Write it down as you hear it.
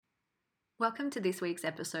Welcome to this week's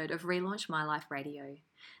episode of Relaunch My Life Radio.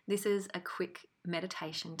 This is a quick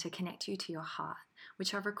meditation to connect you to your heart,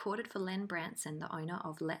 which I've recorded for Len Branson, the owner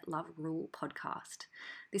of Let Love Rule podcast.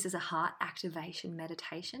 This is a heart activation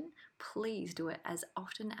meditation. Please do it as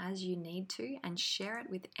often as you need to and share it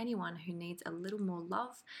with anyone who needs a little more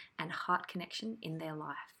love and heart connection in their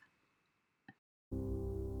life.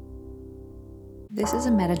 This is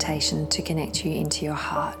a meditation to connect you into your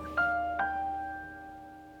heart,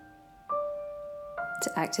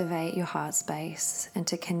 to activate your heart space and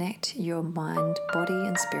to connect your mind, body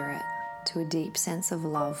and spirit to a deep sense of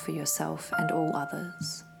love for yourself and all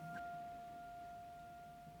others.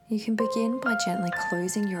 You can begin by gently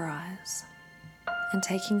closing your eyes and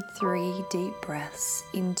taking 3 deep breaths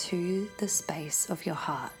into the space of your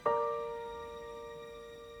heart.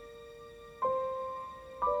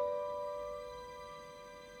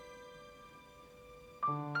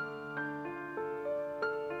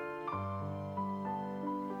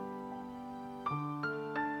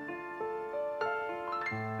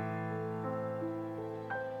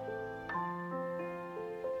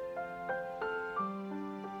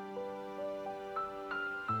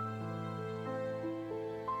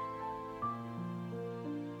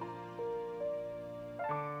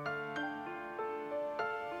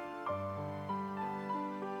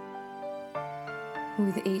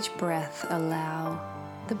 With each breath, allow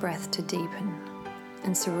the breath to deepen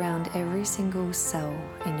and surround every single cell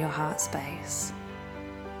in your heart space.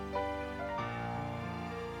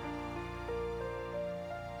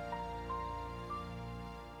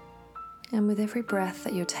 And with every breath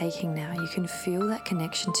that you're taking now, you can feel that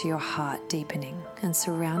connection to your heart deepening and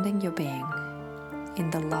surrounding your being in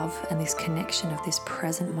the love and this connection of this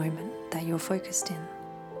present moment that you're focused in.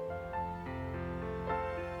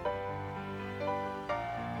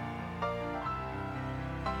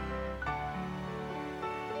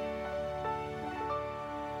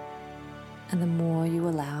 And the more you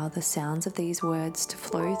allow the sounds of these words to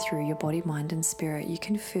flow through your body, mind, and spirit, you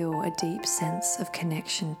can feel a deep sense of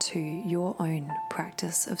connection to your own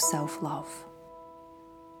practice of self-love.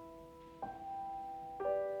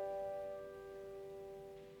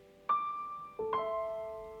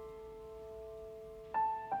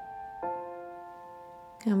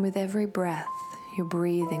 And with every breath, you're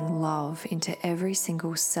breathing love into every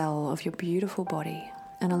single cell of your beautiful body,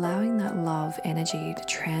 and allowing that love energy to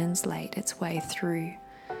translate its way through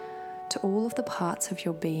to all of the parts of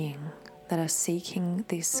your being that are seeking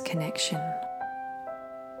this connection.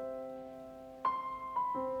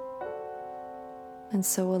 And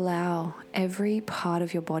so allow every part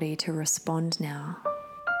of your body to respond now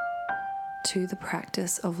to the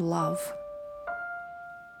practice of love,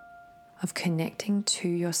 of connecting to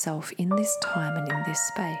yourself in this time and in this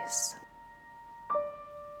space.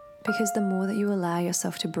 Because the more that you allow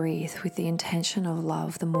yourself to breathe with the intention of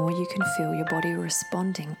love, the more you can feel your body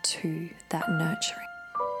responding to that nurturing.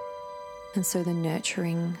 And so the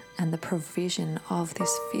nurturing and the provision of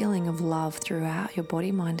this feeling of love throughout your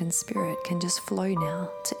body, mind, and spirit can just flow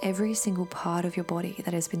now to every single part of your body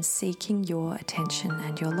that has been seeking your attention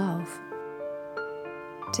and your love.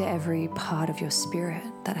 To every part of your spirit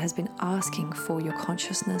that has been asking for your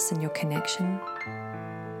consciousness and your connection.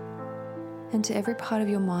 And to every part of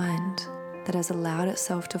your mind that has allowed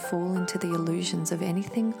itself to fall into the illusions of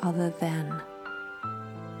anything other than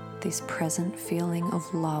this present feeling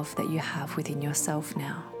of love that you have within yourself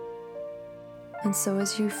now. And so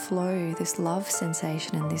as you flow this love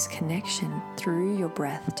sensation and this connection through your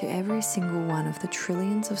breath to every single one of the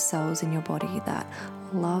trillions of cells in your body that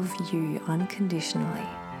love you unconditionally,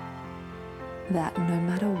 that no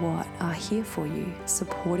matter what are here for you,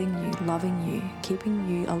 supporting you, loving you, keeping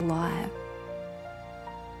you alive,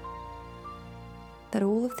 that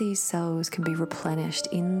all of these cells can be replenished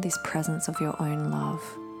in this presence of your own love,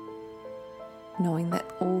 knowing that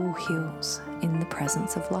all heals in the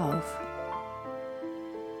presence of love.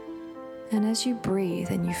 And as you breathe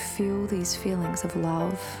and you feel these feelings of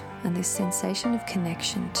love and this sensation of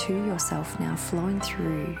connection to yourself now flowing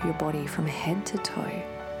through your body from head to toe,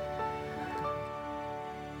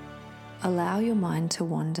 allow your mind to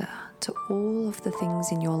wander to all of the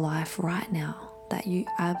things in your life right now that you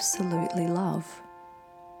absolutely love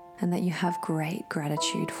and that you have great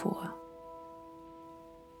gratitude for.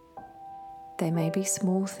 They may be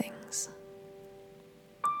small things.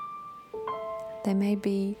 They may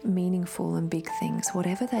be meaningful and big things.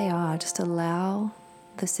 Whatever they are, just allow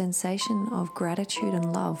the sensation of gratitude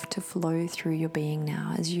and love to flow through your being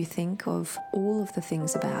now as you think of all of the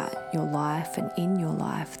things about your life and in your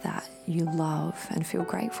life that you love and feel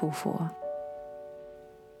grateful for.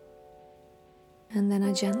 And then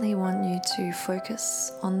I gently want you to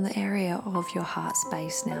focus on the area of your heart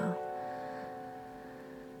space now.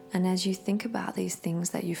 And as you think about these things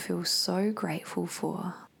that you feel so grateful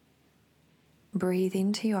for, breathe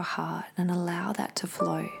into your heart and allow that to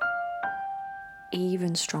flow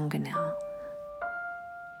even stronger now.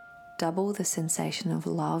 Double the sensation of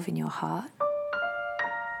love in your heart.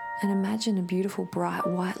 And imagine a beautiful bright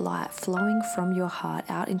white light flowing from your heart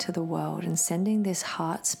out into the world and sending this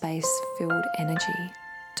heart space filled energy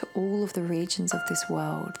to all of the regions of this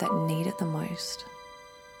world that need it the most.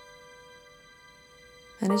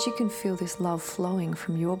 And as you can feel this love flowing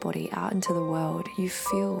from your body out into the world, you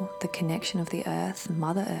feel the connection of the earth,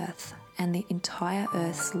 Mother Earth, and the entire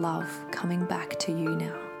Earth's love coming back to you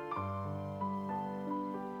now.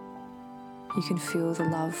 You can feel the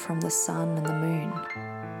love from the sun and the moon.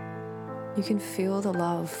 You can feel the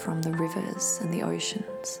love from the rivers and the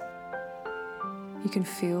oceans. You can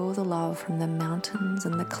feel the love from the mountains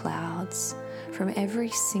and the clouds, from every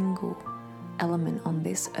single element on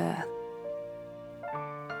this earth.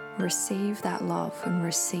 Receive that love and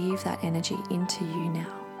receive that energy into you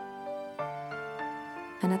now.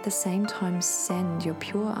 And at the same time, send your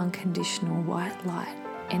pure, unconditional white light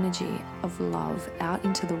energy of love out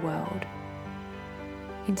into the world,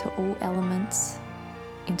 into all elements,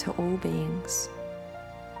 into all beings,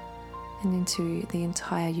 and into the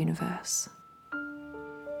entire universe.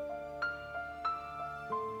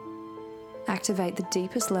 Activate the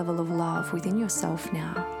deepest level of love within yourself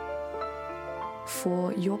now,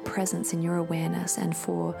 for your presence in your awareness and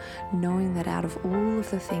for knowing that out of all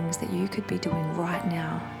of the things that you could be doing right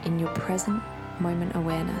now in your present moment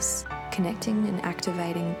awareness, connecting and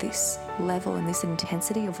activating this level and this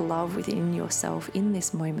intensity of love within yourself in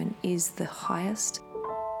this moment is the highest,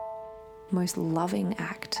 most loving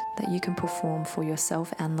act that you can perform for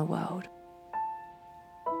yourself and the world.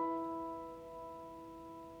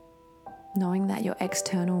 Knowing that your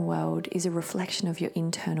external world is a reflection of your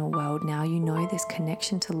internal world, now you know this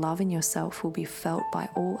connection to love in yourself will be felt by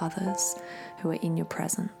all others who are in your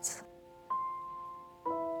presence.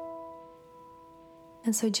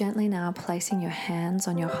 And so gently now, placing your hands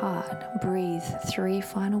on your heart, breathe 3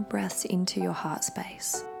 final breaths into your heart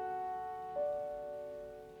space.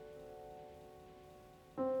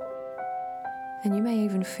 And you may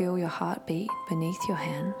even feel your heartbeat beneath your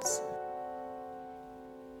hands.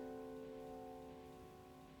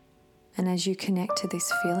 And as you connect to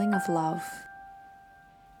this feeling of love,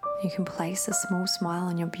 you can place a small smile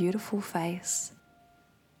on your beautiful face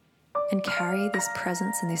and carry this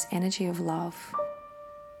presence and this energy of love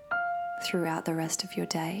throughout the rest of your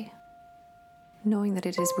day, knowing that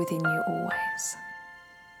it is within you always.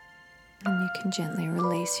 And you can gently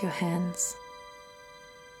release your hands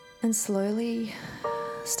and slowly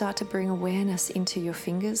start to bring awareness into your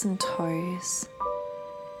fingers and toes.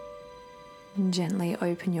 And gently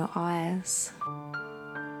open your eyes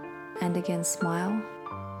and again smile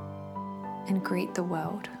and greet the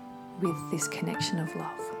world with this connection of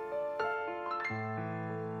love.